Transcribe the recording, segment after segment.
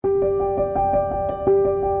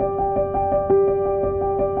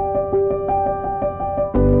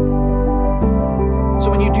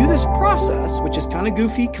this process, which is kind of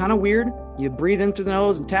goofy, kind of weird, you breathe in through the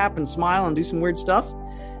nose and tap and smile and do some weird stuff.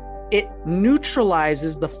 It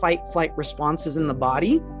neutralizes the fight flight responses in the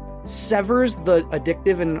body, severs the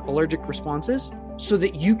addictive and allergic responses so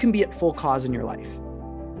that you can be at full cause in your life.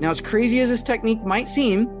 Now, as crazy as this technique might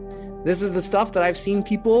seem, this is the stuff that I've seen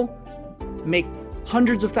people make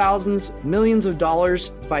hundreds of thousands, millions of dollars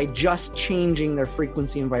by just changing their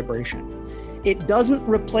frequency and vibration. It doesn't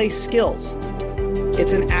replace skills.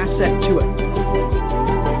 It's an asset to it.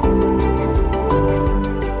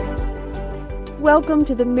 Welcome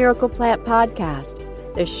to the Miracle Plant Podcast,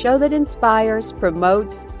 the show that inspires,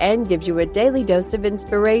 promotes, and gives you a daily dose of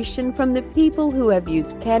inspiration from the people who have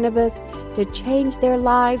used cannabis to change their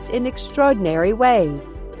lives in extraordinary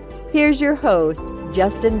ways. Here's your host,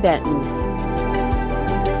 Justin Benton.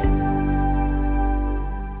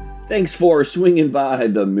 Thanks for swinging by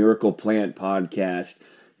the Miracle Plant Podcast.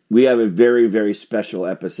 We have a very, very special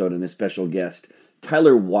episode and a special guest,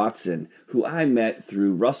 Tyler Watson, who I met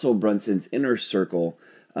through Russell Brunson's Inner Circle,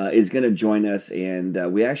 is going to join us.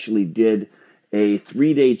 And we actually did a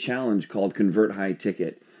 3-day challenge called Convert High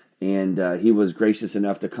Ticket. And he was gracious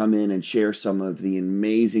enough to come in and share some of the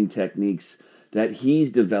amazing techniques that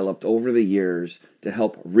he's developed over the years to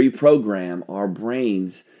help reprogram our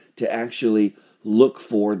brains to actually look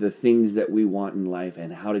for the things that we want in life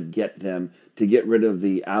and how to get them, to get rid of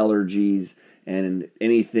the allergies and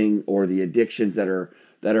anything or the addictions that are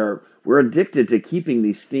we're addicted to keeping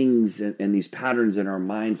these things and these patterns in our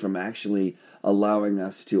mind from actually allowing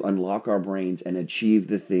us to unlock our brains and achieve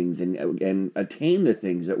the things and attain the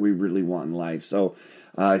things that we really want in life. So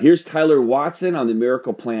here's Tyler Watson on the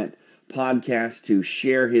Miracle Plant Podcast to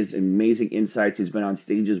share his amazing insights. He's been on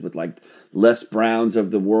stages with like Les Browns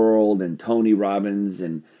of the world and Tony Robbins,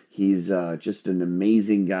 and he's just an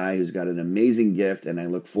amazing guy who's got an amazing gift, and I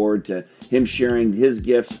look forward to him sharing his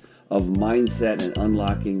gifts of mindset and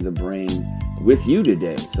unlocking the brain with you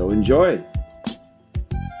today. So enjoy.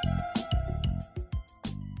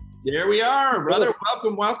 There we are, brother.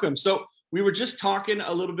 Welcome. So we were just talking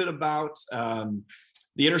a little bit about the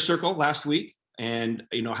Inner Circle last week, and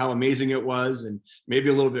you know how amazing it was, and maybe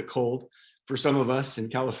a little bit cold for some of us in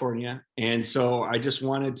California. And so I just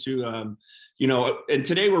wanted to, and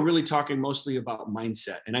today we're really talking mostly about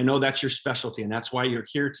mindset. And I know that's your specialty, and that's why you're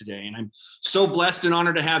here today. And I'm so blessed and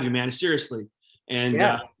honored to have you, man. Seriously. And,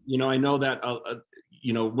 yeah. I know that,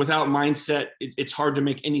 without mindset, it's hard to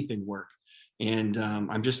make anything work. And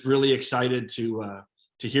I'm just really excited to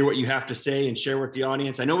hear what you have to say and share with the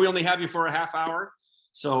audience. I know we only have you for a half hour,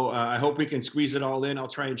 so I hope we can squeeze it all in. I'll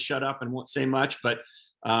try and shut up and won't say much, but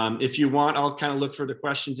if you want, I'll kind of look for the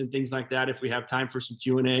questions and things like that if we have time for some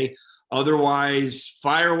Q&A. Otherwise,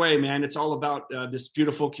 fire away, man. It's all about this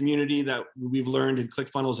beautiful community that we've learned in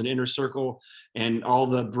ClickFunnels and Inner Circle, and all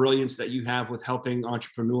the brilliance that you have with helping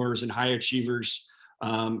entrepreneurs and high achievers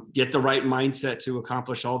get the right mindset to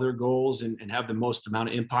accomplish all their goals and have the most amount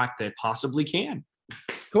of impact they possibly can.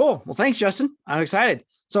 Cool. Well, thanks, Justin. I'm excited.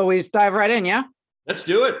 So we just dive right in, yeah? Let's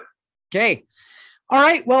do it. Okay. All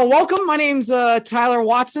right. Well, welcome. My name's Tyler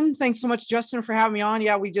Watson. Thanks so much, Justin, for having me on.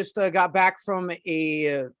 Yeah, we just got back from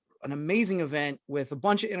an amazing event with a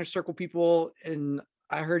bunch of Inner Circle people, and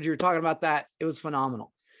I heard you were talking about that. It was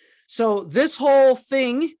phenomenal. So this whole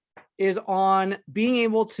thing is on being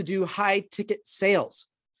able to do high ticket sales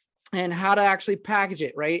and how to actually package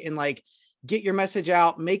it, right? And like get your message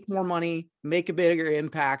out, make more money, make a bigger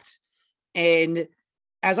impact. And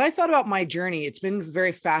as I thought about my journey, it's been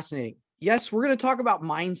very fascinating. Yes, we're going to talk about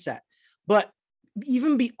mindset, but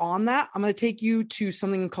even beyond that, I'm going to take you to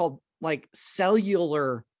something called like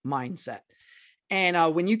cellular mindset.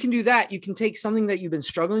 And when you can do that, you can take something that you've been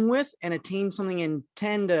struggling with and attain something in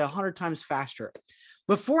 10 to 100 times faster.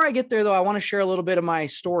 Before I get there, though, I want to share a little bit of my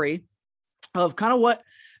story of kind of what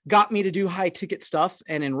got me to do high ticket stuff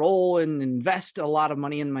and enroll and invest a lot of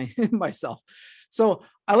money in myself. So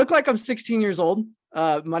I look like I'm 16 years old.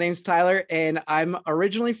 My name's Tyler, and I'm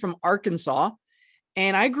originally from Arkansas,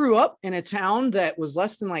 and I grew up in a town that was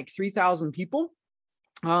less than like 3,000 people.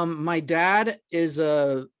 My dad is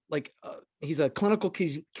he's a clinical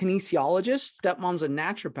kinesiologist. Stepmom's a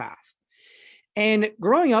naturopath. And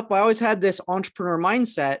growing up, I always had this entrepreneur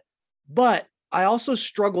mindset, but I also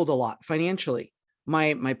struggled a lot financially.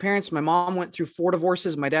 My parents, my mom went through 4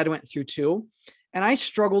 divorces. My dad went through 2, and I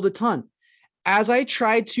struggled a ton. As I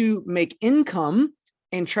tried to make income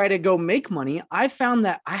and try to go make money, I found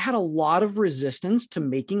that I had a lot of resistance to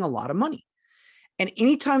making a lot of money. And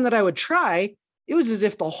anytime that I would try, it was as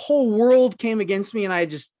if the whole world came against me and I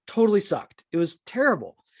just totally sucked. It was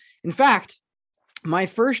terrible. In fact, my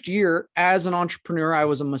first year as an entrepreneur, I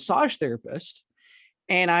was a massage therapist,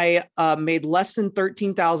 And I made less than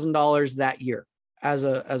 $13,000 that year as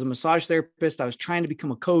a massage therapist. I was trying to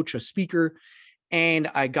become a coach, a speaker, and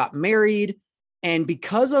I got married. And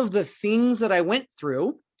because of the things that I went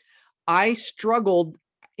through, I struggled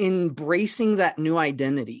embracing that new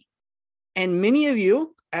identity. And many of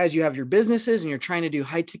you, as you have your businesses and you're trying to do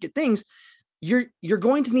high ticket things, you're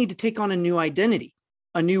going to need to take on a new identity,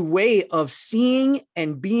 a new way of seeing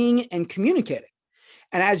and being and communicating.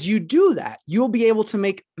 And as you do that, you'll be able to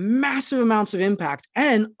make massive amounts of impact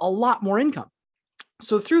and a lot more income.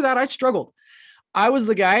 So through that, I struggled. I was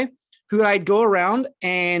the guy who I'd go around,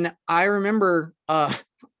 and I remember I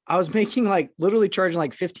was making literally charging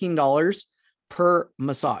 $15 per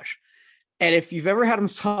massage. And if you've ever had a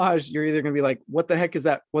massage, you're either going to be like, what the heck is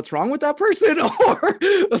that? What's wrong with that person?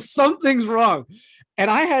 Or something's wrong. And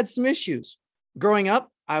I had some issues. Growing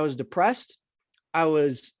up, I was depressed. I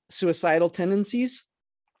was suicidal tendencies.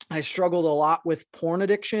 I struggled a lot with porn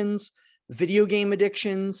addictions, video game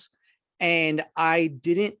addictions, and I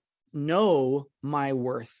didn't know my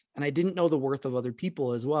worth, and I didn't know the worth of other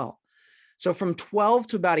people as well. So from 12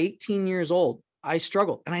 to about 18 years old, I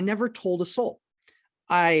struggled, and I never told a soul.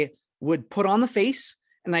 I would put on the face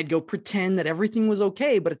and I'd go pretend that everything was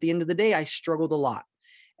okay. But at the end of the day, I struggled a lot.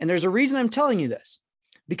 And there's a reason I'm telling you this,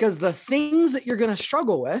 because the things that you're going to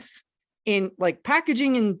struggle with in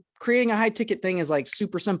packaging and creating a high ticket thing is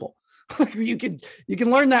super simple. You can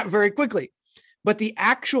learn that very quickly, but the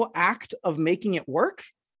actual act of making it work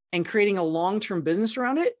and creating a long-term business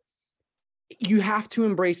around it, you have to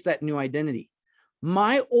embrace that new identity.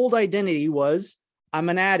 My old identity was, I'm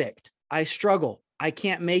an addict. I struggle. I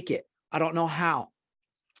can't make it. I don't know how.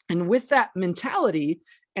 And with that mentality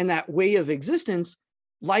and that way of existence,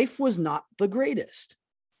 life was not the greatest.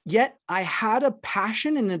 Yet I had a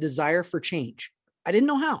passion and a desire for change. I didn't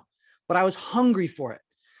know how, but I was hungry for it.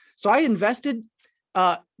 So I invested,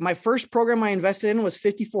 my first program I invested in was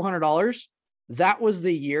 $5,400. That was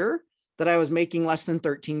the year that I was making less than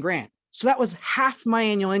 13 grand. So that was half my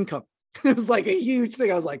annual income. It was a huge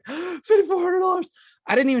thing. I was like, $5,400.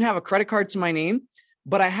 I didn't even have a credit card to my name,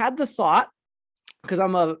 but I had the thought, because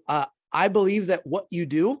I believe that what you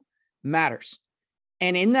do matters.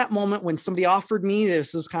 And in that moment, when somebody offered me,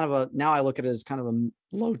 this was now I look at it as kind of a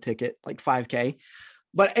low ticket, like $5,000.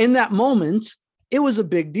 But in that moment, it was a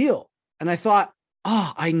big deal. And I thought,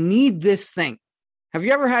 I need this thing. Have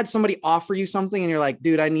you ever had somebody offer you something and you're like,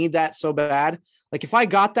 dude, I need that so bad. If I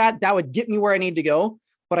got that, that would get me where I need to go,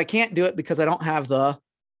 but I can't do it because I don't have the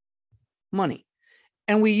money.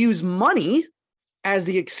 And we use money as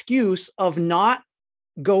the excuse of not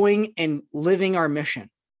going and living our mission.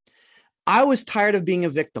 I was tired of being a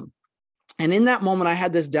victim. And in that moment, I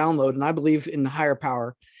had this download, and I believe in higher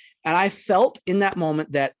power. And I felt in that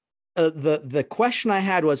moment that the question I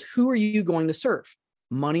had was, who are you going to serve,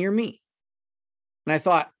 money or me? And I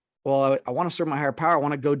thought, well, I want to serve my higher power. I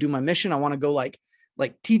want to go do my mission. I want to go like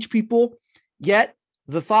teach people. Yet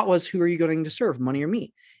the thought was, who are you going to serve, money or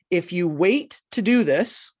me? If you wait to do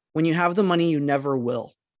this, when you have the money, you never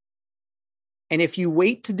will. And if you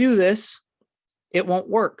wait to do this, it won't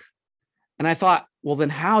work. And I thought, well, then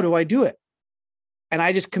how do I do it? And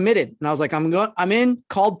I just committed. And I was like, I'm in,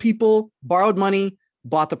 called people, borrowed money,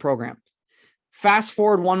 bought the program. Fast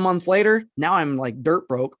forward 1 month later, now I'm dirt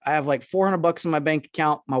broke. I have $400 in my bank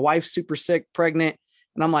account. My wife's super sick, pregnant.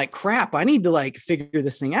 And I'm like, crap, I need to figure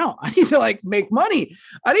this thing out. I need to make money.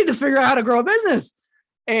 I need to figure out how to grow a business.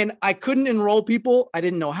 And I couldn't enroll people. I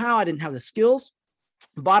didn't know how. I didn't have the skills.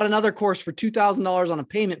 Bought another course for $2,000 on a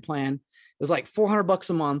payment plan. It was $400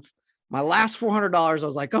 a month. My last $400, I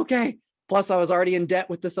was like, okay. Plus I was already in debt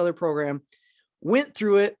with this other program. Went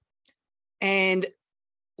through it and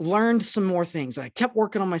learned some more things. I kept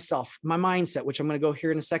working on myself, my mindset, which I'm going to go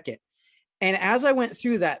here in a second. And as I went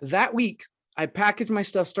through that week, I packaged my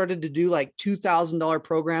stuff, started to do $2,000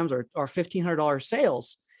 programs or $1,500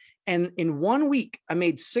 sales. And in 1 week, I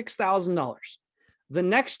made $6,000. The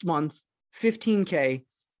next month, $15,000.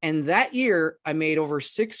 And that year, I made over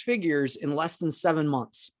 6 figures in less than 7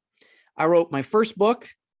 months. I wrote my first book,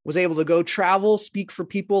 was able to go travel, speak for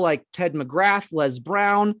people like Ted McGrath, Les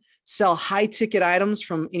Brown, sell high ticket items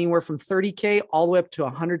from anywhere from $30,000 all the way up to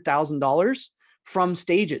 $100,000 from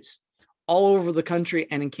stages all over the country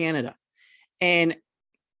and in Canada. And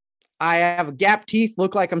I have gap teeth,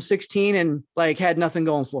 look like I'm 16 and had nothing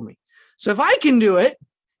going for me. So if I can do it,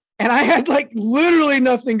 and I had literally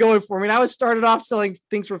nothing going for me, and I was started off selling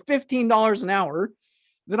things for $15 an hour,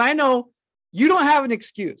 then I know you don't have an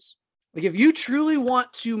excuse. If you truly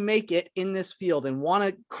want to make it in this field and want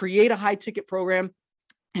to create a high ticket program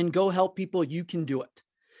and go help people, you can do it.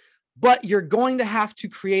 But you're going to have to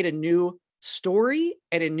create a new story,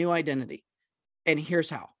 and a new identity. And here's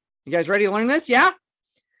how. You guys ready to learn this? Yeah?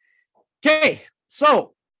 Okay.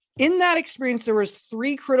 So in that experience, there was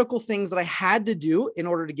 3 critical things that I had to do in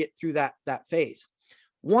order to get through that phase.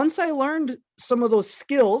 Once I learned some of those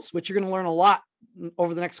skills, which you're going to learn a lot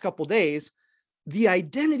over the next couple of days, the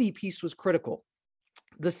identity piece was critical.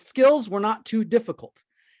 The skills were not too difficult.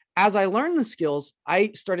 As I learned the skills,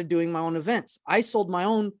 I started doing my own events. I sold my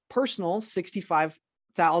own personal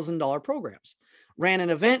 $65,000 programs, ran an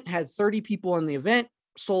event, had 30 people in the event,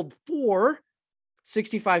 sold 4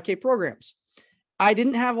 $65K programs. I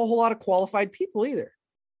didn't have a whole lot of qualified people either.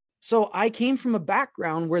 So I came from a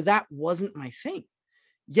background where that wasn't my thing.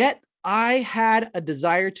 Yet I had a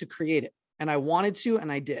desire to create it, and I wanted to,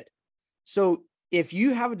 and I did. So if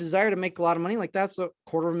you have a desire to make a lot of money, like that's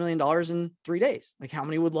 $250,000 in 3 days. Like how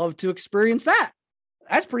many would love to experience that?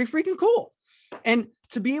 That's pretty freaking cool. And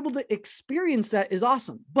to be able to experience that is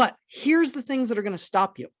awesome. But here's the things that are going to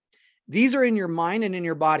stop you. These are in your mind and in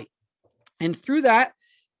your body. And through that,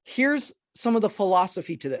 here's some of the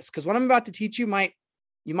philosophy to this. Because what I'm about to teach you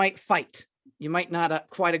you might fight. You might not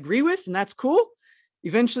quite agree with, and that's cool.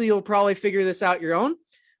 Eventually, you'll probably figure this out your own.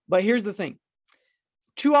 But here's the thing.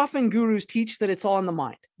 Too often gurus teach that it's all in the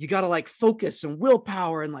mind. You got to like focus and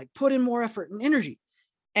willpower and like put in more effort and energy.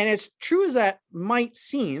 And as true as that might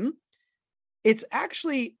seem, it's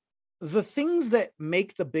actually the things that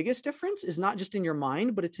make the biggest difference is not just in your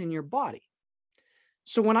mind, but it's in your body.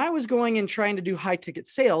 So when I was going and trying to do high ticket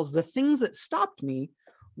sales, the things that stopped me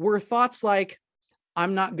were thoughts like,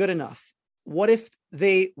 I'm not good enough. What if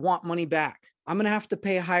they want money back? I'm going to have to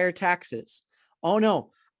pay higher taxes. Oh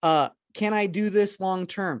no. Can I do this long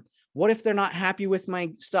term? What if they're not happy with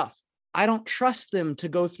my stuff? I don't trust them to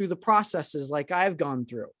go through the processes like I've gone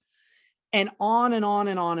through. And on and on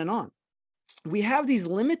and on and on. We have these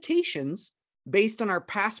limitations based on our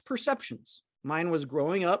past perceptions. Mine was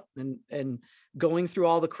growing up and going through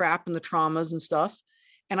all the crap and the traumas and stuff.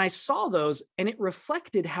 And I saw those, and it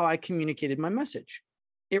reflected how I communicated my message.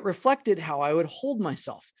 It reflected how I would hold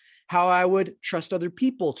myself, how I would trust other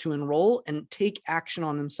people to enroll and take action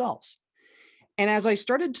on themselves. And as I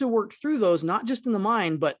started to work through those, not just in the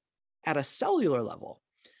mind, but at a cellular level,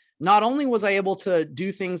 not only was I able to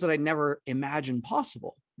do things that I never imagined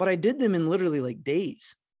possible, but I did them in literally like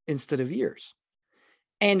days instead of years.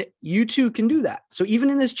 And you too can do that. So even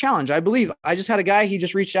in this challenge, I believe I just had a guy, he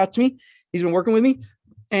just reached out to me. He's been working with me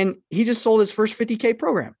and he just sold his first 50K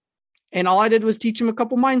program. And all I did was teach him a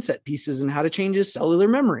couple mindset pieces and how to change his cellular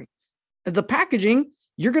memory. The packaging,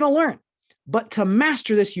 you're going to learn. But to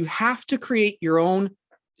master this, you have to create your own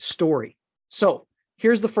story. So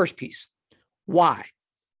here's the first piece. Why?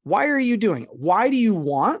 Why are you doing it? Why do you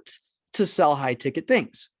want to sell high ticket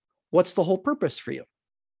things? What's the whole purpose for you?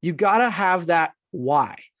 You got to have that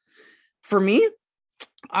why. For me,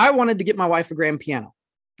 I wanted to get my wife a grand piano.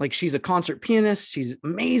 Like she's a concert pianist. She's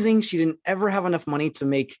amazing. She didn't ever have enough money to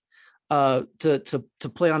make to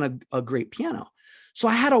play on a great piano. So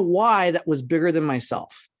I had a why that was bigger than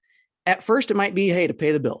myself. At first, it might be, hey, to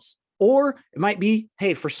pay the bills, or it might be,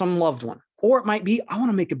 hey, for some loved one, or it might be, I want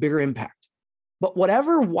to make a bigger impact. But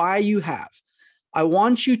whatever why you have, I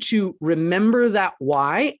want you to remember that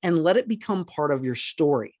why and let it become part of your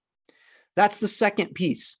story. That's the second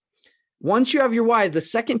piece. Once you have your why, the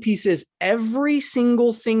second piece is every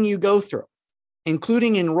single thing you go through,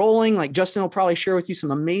 including enrolling. Like Justin will probably share with you some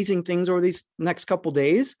amazing things over these next couple of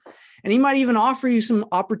days. And he might even offer you some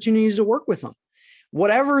opportunities to work with them.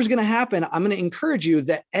 Whatever is going to happen, I'm going to encourage you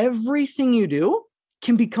that everything you do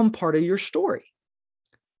can become part of your story.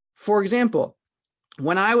 For example,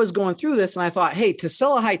 when I was going through this and I thought, hey, to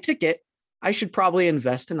sell a high ticket, I should probably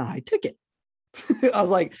invest in a high ticket. I was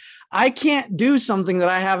like, I can't do something that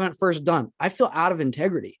I haven't first done. I feel out of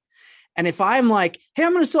integrity. And if I'm like, hey,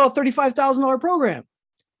 I'm going to sell a $35,000 program,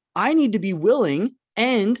 I need to be willing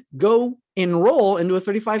and go enroll into a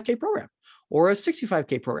 35K program or a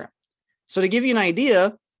 65K program. So to give you an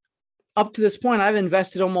idea, up to this point, I've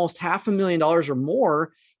invested almost $500,000 or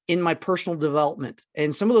more in my personal development.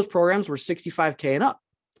 And some of those programs were 65K and up.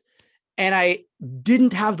 And I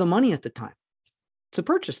didn't have the money at the time to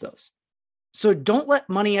purchase those. So don't let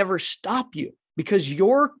money ever stop you, because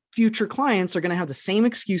your future clients are going to have the same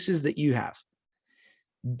excuses that you have.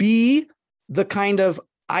 Be the kind of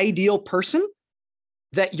ideal person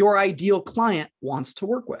that your ideal client wants to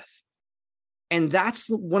work with. And that's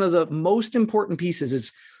one of the most important pieces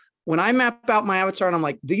is when I map out my avatar and I'm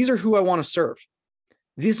like, these are who I want to serve.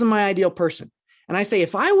 This is my ideal person. And I say,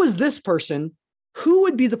 if I was this person, who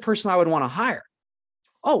would be the person I would want to hire?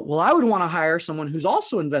 Oh, well, I would want to hire someone who's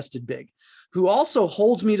also invested big, who also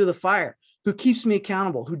holds me to the fire, who keeps me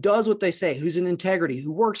accountable, who does what they say, who's in integrity,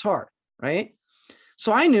 who works hard, right?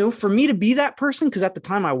 So I knew for me to be that person, because at the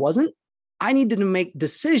time I wasn't, I needed to make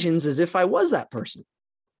decisions as if I was that person.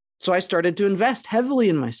 So I started to invest heavily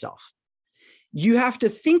in myself. You have to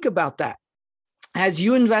think about that as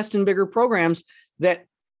you invest in bigger programs, that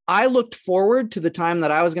I looked forward to the time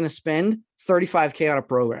that I was going to spend $35K on a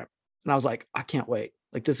program. And I was like, I can't wait.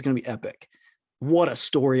 Like, this is going to be epic. What a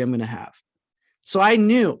story I'm going to have. So I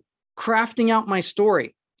knew crafting out my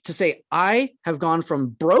story to say, I have gone from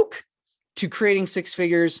broke to creating six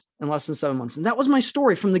figures in less than 7 months. And that was my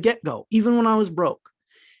story from the get-go, even when I was broke.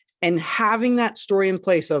 And having that story in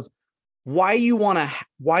place of why you want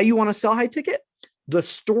to sell high ticket, the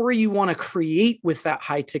story you want to create with that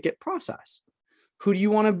high ticket process. Who do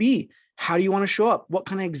you want to be? How do you want to show up? What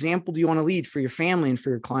kind of example do you want to lead for your family and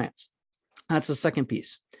for your clients? That's the second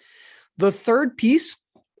piece. The third piece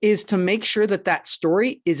is to make sure that that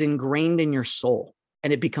story is ingrained in your soul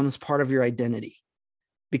and it becomes part of your identity,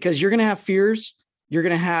 because you're going to have fears. You're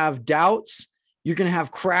going to have doubts. You're going to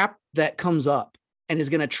have crap that comes up and is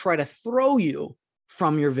going to try to throw you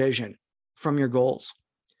from your vision, from your goals.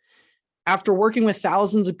 After working with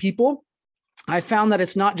thousands of people, I found that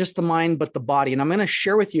it's not just the mind, but the body. And I'm going to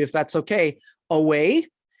share with you, if that's okay, a way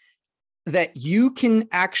that you can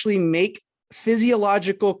actually make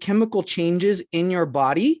physiological chemical changes in your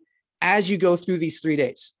body as you go through these 3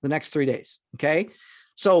 days, the next 3 days. Okay.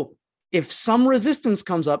 So if some resistance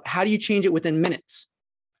comes up, how do you change it within minutes?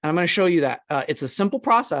 And I'm going to show you that. It's a simple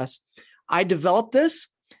process. I developed this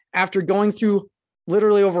after going through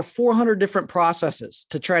literally over 400 different processes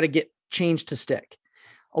to try to get change to stick.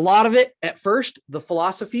 A lot of it at first, the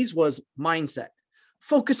philosophies was mindset,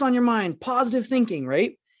 focus on your mind, positive thinking,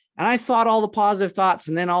 right? And I thought all the positive thoughts,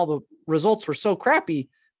 and then all the results were so crappy.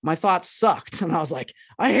 My thoughts sucked. And I was like,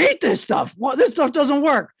 I hate this stuff. Well, this stuff doesn't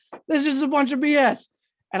work. This is just a bunch of BS.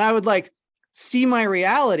 And I would like see my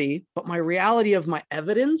reality, but my reality of my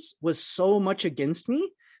evidence was so much against me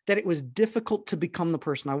that it was difficult to become the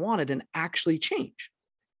person I wanted and actually change.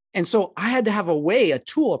 And so I had to have a way, a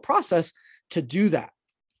tool, a process to do that.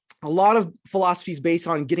 A lot of philosophy is based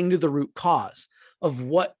on getting to the root cause of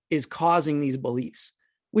what is causing these beliefs,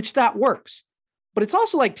 which that works. But it's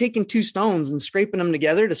also like taking two stones and scraping them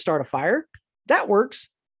together to start a fire. That works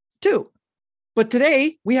too. But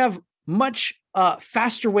today we have much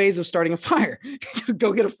faster ways of starting a fire.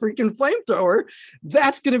 Go get a freaking flamethrower.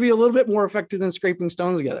 That's going to be a little bit more effective than scraping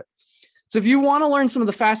stones together. So if you want to learn some of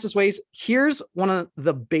the fastest ways, here's one of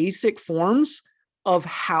the basic forms of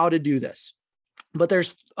how to do this. But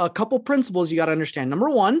there's a couple principles you got to understand. Number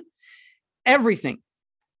one, everything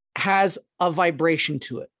has a vibration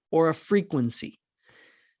to it or a frequency.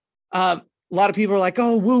 A lot of people are like,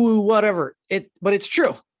 oh, woo-woo, whatever. But it's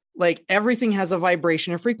true. Like everything has a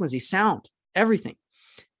vibration and frequency, sound, everything.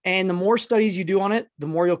 And the more studies you do on it, the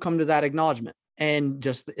more you'll come to that acknowledgement. And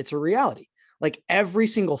just it's a reality. Like every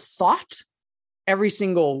single thought, every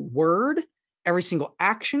single word, every single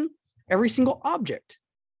action, every single object,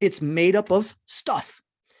 it's made up of stuff.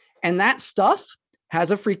 And that stuff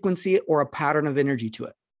has a frequency or a pattern of energy to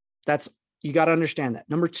it. You got to understand that.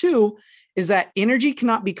 Number two is that energy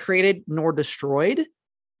cannot be created nor destroyed,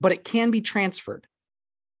 but it can be transferred.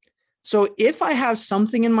 So if I have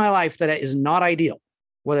something in my life that is not ideal,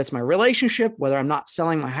 whether it's my relationship, whether I'm not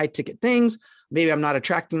selling my high ticket things, maybe I'm not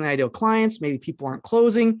attracting the ideal clients, maybe people aren't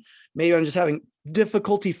closing, maybe I'm just having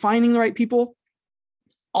difficulty finding the right people,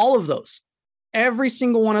 all of those, every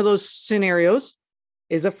single one of those scenarios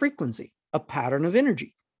is a frequency, a pattern of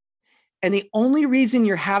energy. And the only reason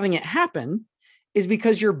you're having it happen is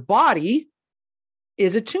because your body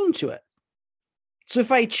is attuned to it. So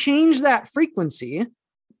if I change that frequency,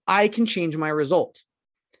 I can change my result.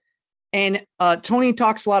 And Tony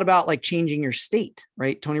talks a lot about like changing your state,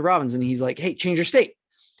 right? Tony Robbins. And he's like, hey, change your state.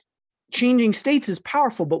 Changing states is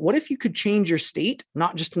powerful. But what if you could change your state,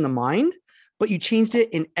 not just in the mind, but you changed it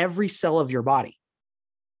in every cell of your body?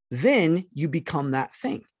 Then you become that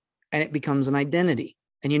thing and it becomes an identity.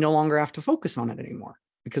 And you no longer have to focus on it anymore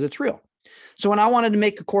because it's real. So when I wanted to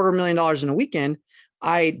make $250,000 in a weekend,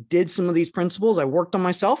 I did some of these principles. I worked on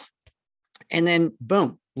myself and then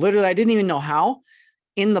boom, literally, I didn't even know how.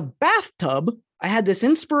 In the bathtub, I had this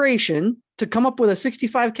inspiration to come up with a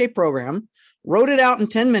 65K program, wrote it out in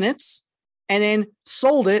 10 minutes, and then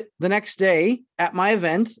sold it the next day at my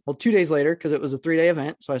event. Well, 2 days later, because it was a 3-day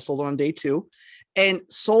event. So I sold it on day 2 and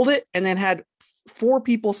sold it and then had 4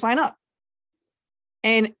 people sign up.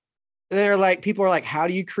 And they're like, people are like, how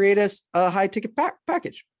do you create a high ticket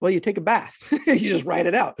package? Well, you take a bath, you just write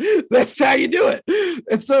it out. That's how you do it.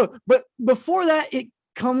 And so, but before that, it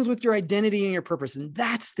comes with your identity and your purpose. And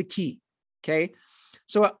that's the key. Okay.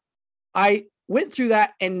 So I went through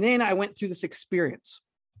that, and then I went through this experience.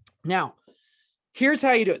 Now, here's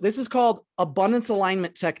how you do it. This is called abundance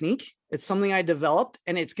alignment technique. It's something I developed,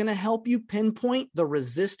 and it's going to help you pinpoint the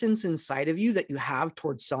resistance inside of you that you have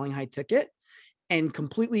towards selling high ticket and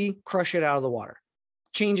completely crush it out of the water,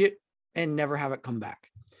 change it, and never have it come back.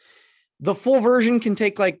 The full version can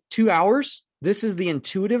take like 2 hours. This is the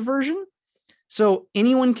intuitive version. So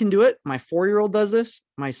anyone can do it. My 4-year-old does this.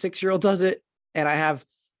 My 6-year-old does it. And I have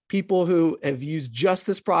people who have used just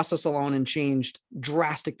this process alone and changed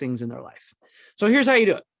drastic things in their life. So here's how you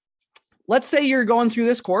do it. Let's say you're going through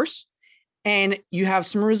this course and you have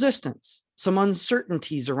some resistance, some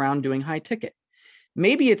uncertainties around doing high ticket.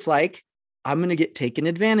 Maybe it's like, I'm going to get taken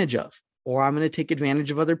advantage of, or I'm going to take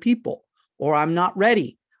advantage of other people, or I'm not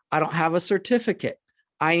ready. I don't have a certificate.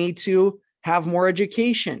 I need to have more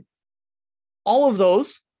education. All of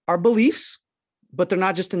those are beliefs, but they're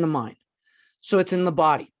not just in the mind. So it's in the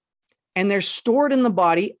body, and they're stored in the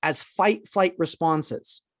body as fight, flight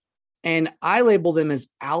responses. And I label them as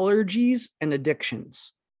allergies and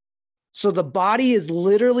addictions. So the body is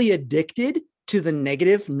literally addicted to the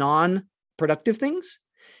negative, non-productive things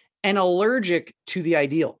and allergic to the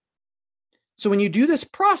ideal. So when you do this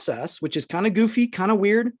process, which is kind of goofy, kind of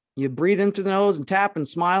weird, you breathe in through the nose and tap and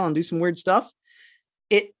smile and do some weird stuff.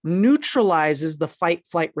 It neutralizes the fight,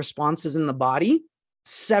 flight responses in the body,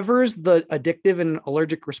 severs the addictive and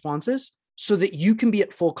allergic responses so that you can be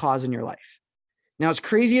at full cause in your life. Now, as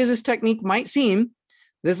crazy as this technique might seem,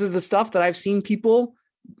 this is the stuff that I've seen people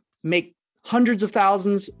make hundreds of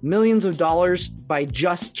thousands, millions of dollars by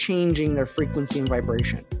just changing their frequency and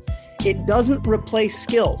vibration. It doesn't replace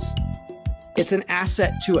skills. It's an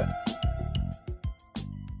asset to it.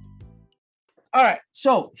 All right.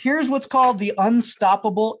 So here's what's called the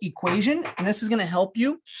unstoppable equation. And this is going to help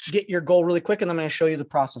you get your goal really quick. And I'm going to show you the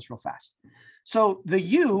process real fast. So the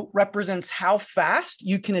U represents how fast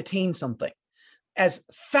you can attain something, as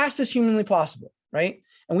fast as humanly possible, right?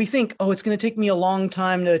 And we think, oh, it's going to take me a long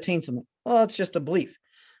time to attain something. Well, it's just a belief.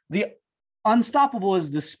 The unstoppable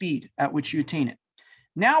is the speed at which you attain it.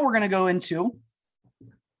 Now we're going to go into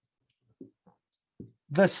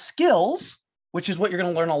the skills, which is what you're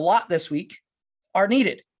going to learn a lot this week, are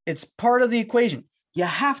needed. It's part of the equation. You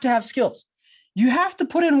have to have skills. You have to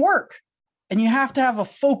put in work, and you have to have a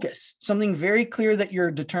focus, something very clear that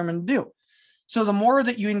you're determined to do. So the more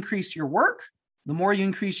that you increase your work, the more you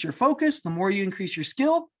increase your focus, the more you increase your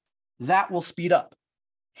skill, that will speed up.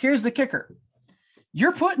 Here's the kicker.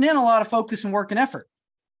 You're putting in a lot of focus and work and effort.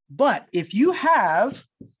 But if you have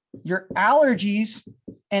your allergies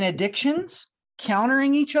and addictions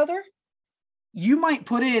countering each other, you might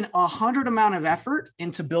put in 100 amount of effort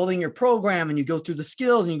into building your program, and you go through the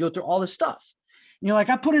skills and you go through all this stuff. And you're like,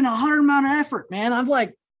 I put in 100 amount of effort, man. I'm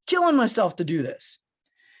like killing myself to do this.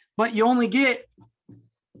 But you only get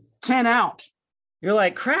 10 out. You're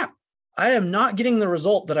like, crap, I am not getting the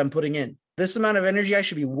result that I'm putting in. This amount of energy, I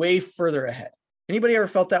should be way further ahead. Anybody ever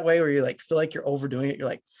felt that way where you like feel like you're overdoing it? You're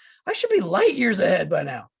like, I should be light years ahead by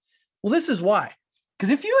now. Well, this is why. Because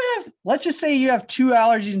if you have, let's just say you have 2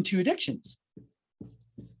 allergies and 2 addictions.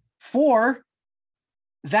 For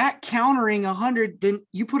that countering 100, then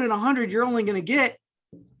you put in 100, you're only going to get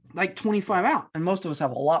like 25 out. And most of us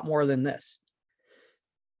have a lot more than this.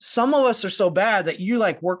 Some of us are so bad that you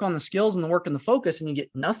like work on the skills and the work and the focus and you get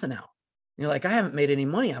nothing out. You're like, I haven't made any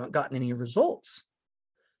money. I haven't gotten any results.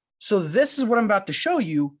 So this is what I'm about to show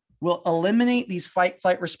you will eliminate these fight,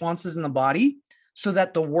 flight responses in the body so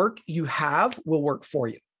that the work you have will work for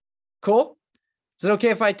you. Cool? Is it okay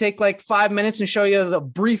if I take like 5 minutes and show you the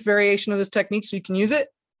brief variation of this technique so you can use it?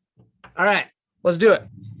 All right, let's do it.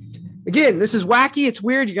 Again, this is wacky. It's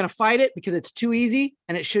weird. You're going to fight it because it's too easy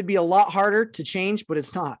and it should be a lot harder to change, but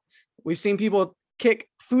it's not. We've seen people kick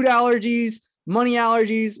food allergies, money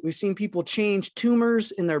allergies. We've seen people change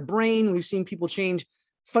tumors in their brain. We've seen people change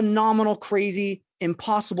phenomenal, crazy,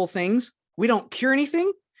 impossible things. We don't cure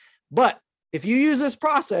anything, but if you use this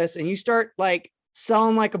process and you start like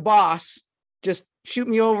selling like a boss, just shoot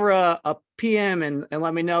me over a PM and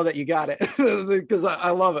let me know that you got it because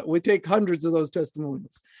I love it. We take hundreds of those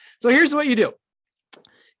testimonials. So here's what you do.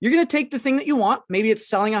 You're going to take the thing that you want. Maybe it's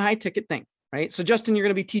selling a high ticket thing, right? So Justin, you're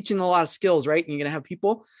going to be teaching a lot of skills, right? And you're going to have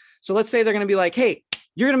people. So let's say they're going to be like, hey,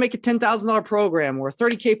 you're going to make a $10,000 program or a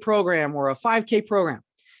 $30K program or a $5K program.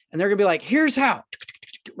 And they're going to be like, here's how,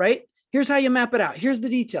 right? Here's how you map it out. Here's the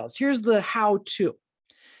details. Here's the how to.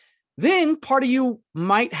 Then part of you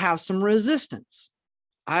might have some resistance.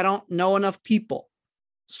 I don't know enough people.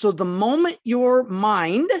 So the moment your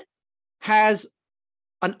mind has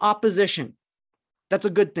an opposition, that's a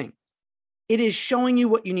good thing. It is showing you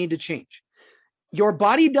what you need to change. your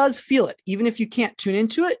body does feel it. Even if you can't tune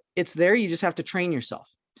into it, it's there. You just have to train yourself.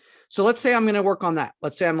 So let's say I'm going to work on that.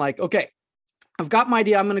 Let's say I'm like, okay, I've got my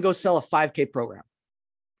idea. I'm going to go sell a 5K program.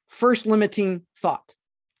 First limiting thought.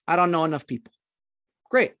 I don't know enough people.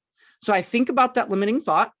 Great. So I think about that limiting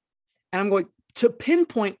thought and I'm going to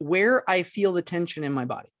pinpoint where I feel the tension in my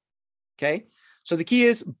body. Okay. So the key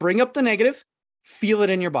is bring up the negative, feel it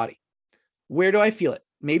in your body. Where do I feel it?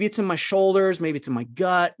 Maybe it's in my shoulders, maybe it's in my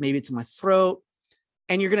gut, maybe it's in my throat.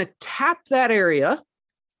 And you're going to tap that area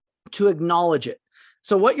to acknowledge it.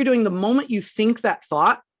 So what you're doing the moment you think that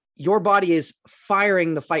thought, your body is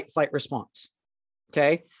firing the fight flight response.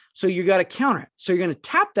 Okay. So you got to counter it. So you're going to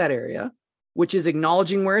tap that area, which is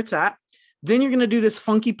acknowledging where it's at. Then you're going to do this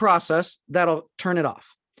funky process that'll turn it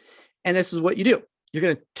off. And this is what you do. You're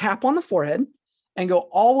going to tap on the forehead and go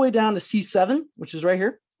all the way down to C7, which is right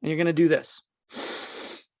here. And you're going to do this.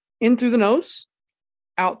 In through the nose,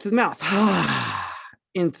 out to the mouth.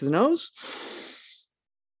 Into the nose,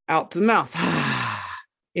 out to the mouth.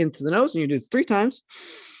 Into the nose. And you do it 3 times.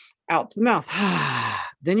 Out to the mouth.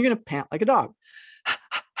 Then you're going to pant like a dog.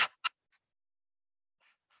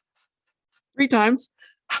 3 times.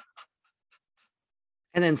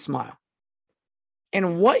 And then smile.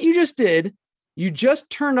 And what you just did, you just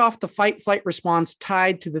turned off the fight flight response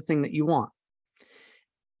tied to the thing that you want.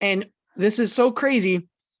 And this is so crazy.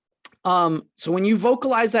 So when you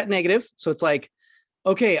vocalize that negative, so it's like,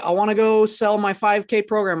 okay, I want to go sell my 5K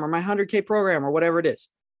program or my 100K program or whatever it is.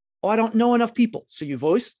 Oh, I don't know enough people. So you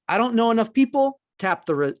voice, I don't know enough people, tap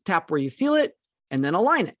where you feel it, and then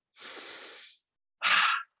align it.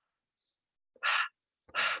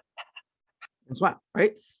 And smile,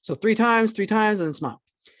 right? So 3 times, and then smile.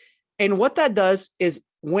 And what that does is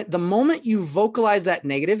when the moment you vocalize that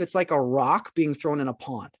negative, it's like a rock being thrown in a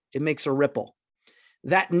pond. It makes a ripple.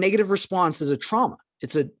 That negative response is a trauma.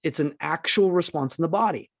 It's an actual response in the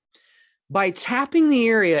body. By tapping the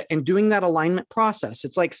area and doing that alignment process,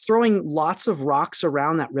 it's like throwing lots of rocks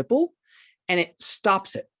around that ripple and it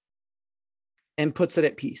stops it and puts it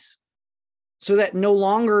at peace. So that no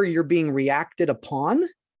longer you're being reacted upon,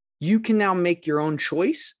 you can now make your own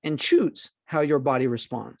choice and choose how your body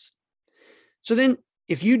responds. So then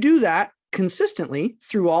if you do that consistently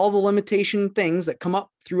through all the limitation things that come up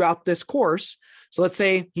throughout this course. So let's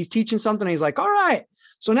say he's teaching something. And he's like, all right,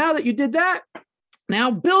 so now that you did that, now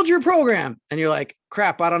build your program. And you're like,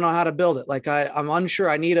 crap, I don't know how to build it. Like I'm unsure.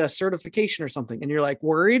 I need a certification or something. And you're like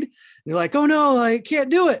worried. And you're like, oh no, I can't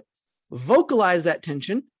do it. Vocalize that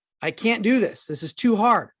tension. I can't do this. This is too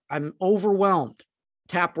hard. I'm overwhelmed.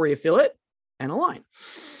 Tap where you feel it and align.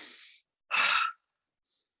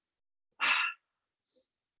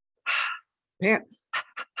 Pant.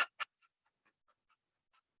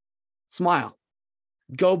 Smile.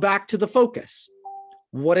 Go back to the focus.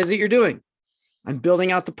 What is it you're doing? I'm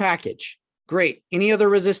building out the package. Great. Any other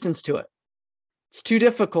resistance to it? It's too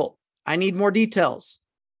difficult. I need more details.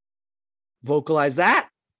 Vocalize that.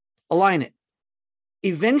 Align it.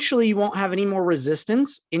 Eventually, you won't have any more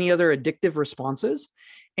resistance, any other addictive responses,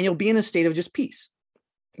 and you'll be in a state of just peace,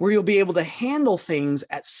 where you'll be able to handle things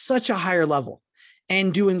at such a higher level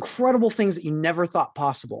and do incredible things that you never thought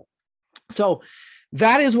possible. So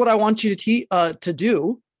that is what I want you to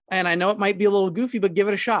do. And I know it might be a little goofy, but give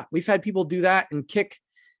it a shot. We've had people do that and kick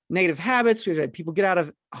negative habits. We've had people get out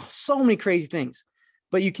of so many crazy things,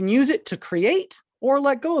 but you can use it to create or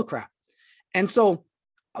let go of crap. And so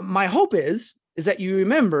my hope is that you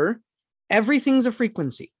remember everything's a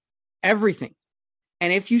frequency, everything.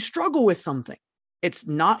 And if you struggle with something, it's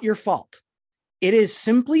not your fault. It is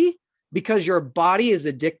simply because your body is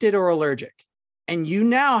addicted or allergic. And you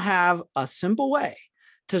now have a simple way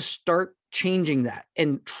to start changing that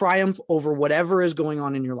and triumph over whatever is going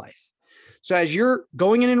on in your life. So as you're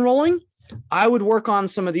going and enrolling, I would work on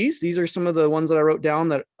some of these. These are some of the ones that I wrote down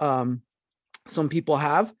that some people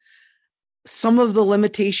have. Some of the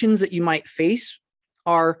limitations that you might face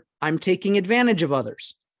are, I'm taking advantage of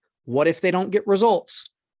others. What if they don't get results?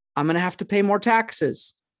 I'm going to have to pay more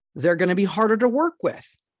taxes. They're going to be harder to work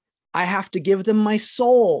with. I have to give them my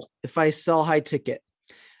soul if I sell high ticket.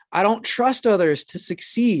 I don't trust others to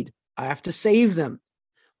succeed. I have to save them.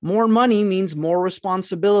 More money means more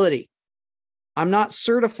responsibility. I'm not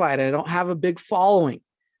certified. I don't have a big following.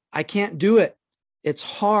 I can't do it. It's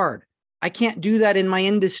hard. I can't do that in my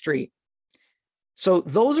industry. So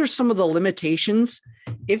those are some of the limitations.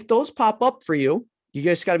 If those pop up for you, you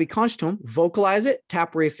just got to be conscious to them, vocalize it,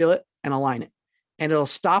 tap where you feel it, and align it. And it'll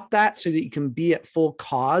stop that so that you can be at full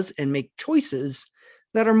cause and make choices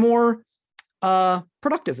that are more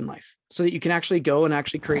productive in life, so that you can actually go and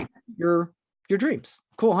actually create your dreams.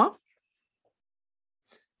 Cool, huh?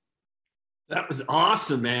 That was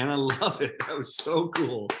awesome, man. I love it. That was so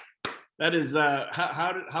cool. That is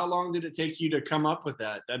how long did it take you to come up with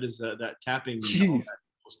that? That is that tapping and all that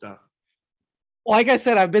cool stuff. Like I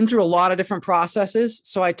said, I've been through a lot of different processes.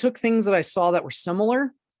 So I took things that I saw that were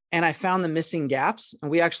similar and I found the missing gaps.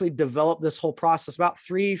 And we actually developed this whole process about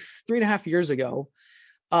three and a half years ago.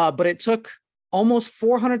 But it took almost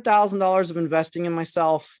 $400,000 of investing in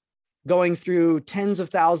myself, going through tens of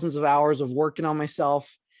thousands of hours of working on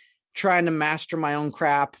myself, trying to master my own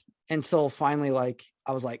crap until finally, like,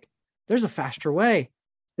 I was like, there's a faster way.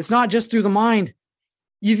 It's not just through the mind.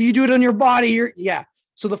 If you do it on your body,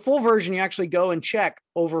 So the full version, you actually go and check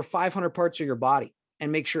over 500 parts of your body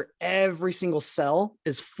and make sure every single cell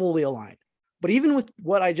is fully aligned. But even with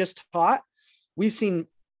what I just taught, we've seen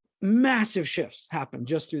massive shifts happen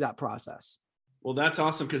just through that process. Well, that's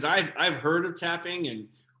awesome, because I've heard of tapping, and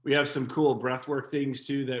we have some cool breathwork things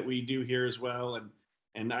too that we do here as well.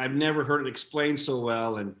 And I've never heard it explained so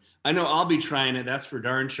well. And I know I'll be trying it. That's for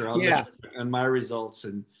darn sure. I'll get on my results.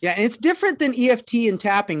 And it's different than EFT and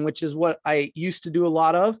tapping, which is what I used to do a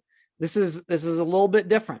lot of. This is a little bit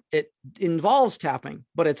different. It involves tapping,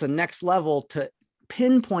 but it's a next level to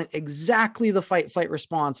pinpoint exactly the fight-flight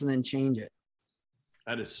response and then change it.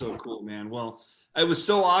 That is so cool, man. Well, it was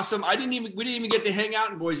so awesome. We didn't even get to hang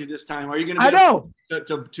out in Boise this time. Are you going to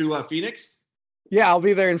to Phoenix? Yeah, I'll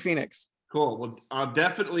be there in Phoenix. Cool. Well, I'll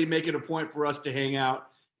definitely make it a point for us to hang out.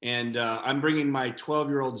 And I'm bringing my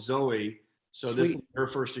 12-year-old Zoe. So Sweet. This is her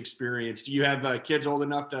first experience. Do you have kids old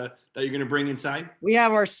enough that you're going to bring inside? We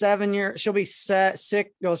have our 7-year. She'll be 6.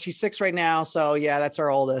 Well, she's 6 right now. So yeah, that's our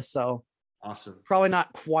oldest. So awesome. Probably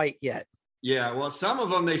not quite yet. Yeah. Well, some of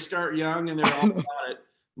them, they start young and they're all about it.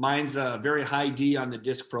 Mine's a very high D on the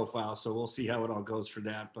disc profile, so we'll see how it all goes for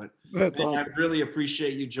that. But awesome. I really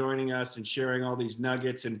appreciate you joining us and sharing all these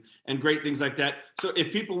nuggets and great things like that. So if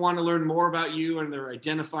people want to learn more about you and they're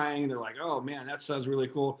identifying, they're like, oh man, that sounds really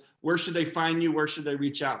cool. Where should they find you? Where should they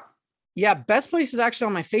reach out? Yeah, best place is actually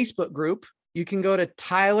on my Facebook group. You can go to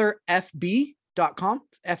tylerfb.com,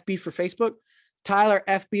 FB for Facebook.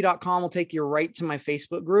 tylerfb.com will take you right to my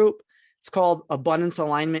Facebook group. It's called Abundance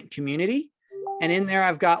Alignment Community. And in there,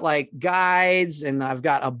 I've got like guides and I've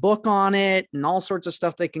got a book on it and all sorts of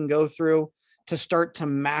stuff they can go through to start to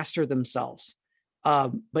master themselves.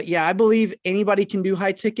 But yeah, I believe anybody can do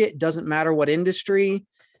high ticket. Doesn't matter what industry.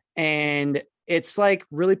 And it's like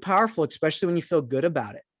really powerful, especially when you feel good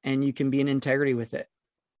about it and you can be in integrity with it.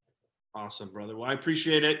 Awesome, brother. Well, I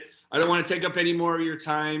appreciate it. I don't want to take up any more of your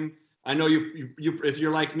time. I know you if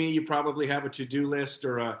you're like me, you probably have a to-do list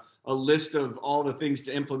or a list of all the things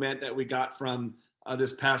to implement that we got from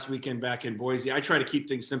this past weekend back in Boise. I try to keep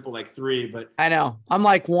things simple, like 3, but I know I'm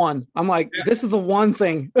like 1. I'm like, This is the one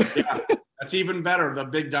thing. Yeah, that's even better. The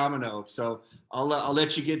big domino. So I'll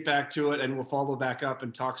let you get back to it and we'll follow back up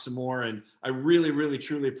and talk some more. And I really, really,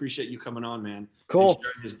 truly appreciate you coming on, man. Cool. And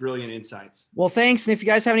sharing these brilliant insights. Well, thanks. And if you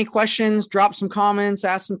guys have any questions, drop some comments,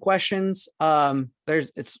 ask some questions.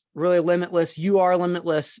 It's really limitless. You are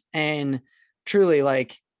limitless. And truly,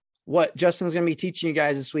 like, what Justin's going to be teaching you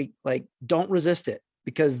guys this week, like, don't resist it,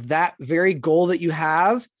 because that very goal that you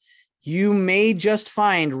have, you may just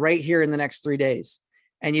find right here in the next 3 days.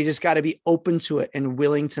 And you just got to be open to it and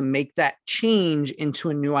willing to make that change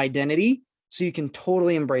into a new identity so you can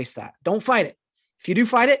totally embrace that. Don't fight it. If you do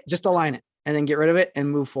fight it, just align it and then get rid of it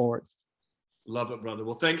and move forward. Love it, brother.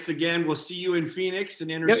 Well, thanks again. We'll see you in Phoenix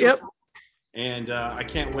and Inner Circle. Yep. And I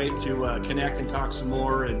can't wait to connect and talk some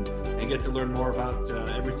more and get to learn more about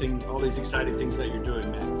everything, all these exciting things that you're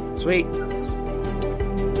doing, man. Sweet.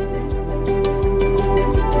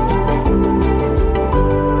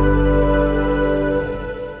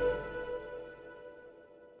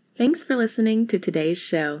 Thanks for listening to today's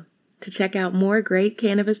show. To check out more great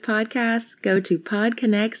cannabis podcasts, go to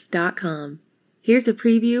podconnects.com. Here's a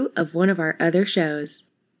preview of one of our other shows.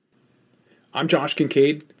 I'm Josh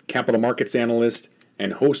Kincaid, capital markets analyst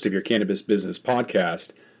and host of your cannabis business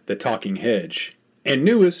podcast, The Talking Hedge, and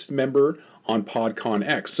newest member on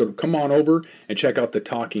PodConX. So come on over and check out The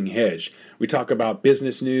Talking Hedge. We talk about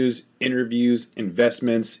business news, interviews,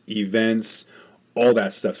 investments, events, all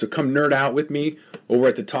that stuff. So come nerd out with me over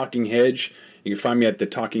at The Talking Hedge. You can find me at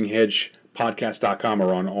thetalkinghedgepodcast.com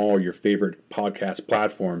or on all your favorite podcast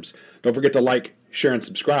platforms. Don't forget to like, share, and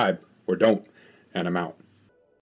subscribe, or don't. And I'm out.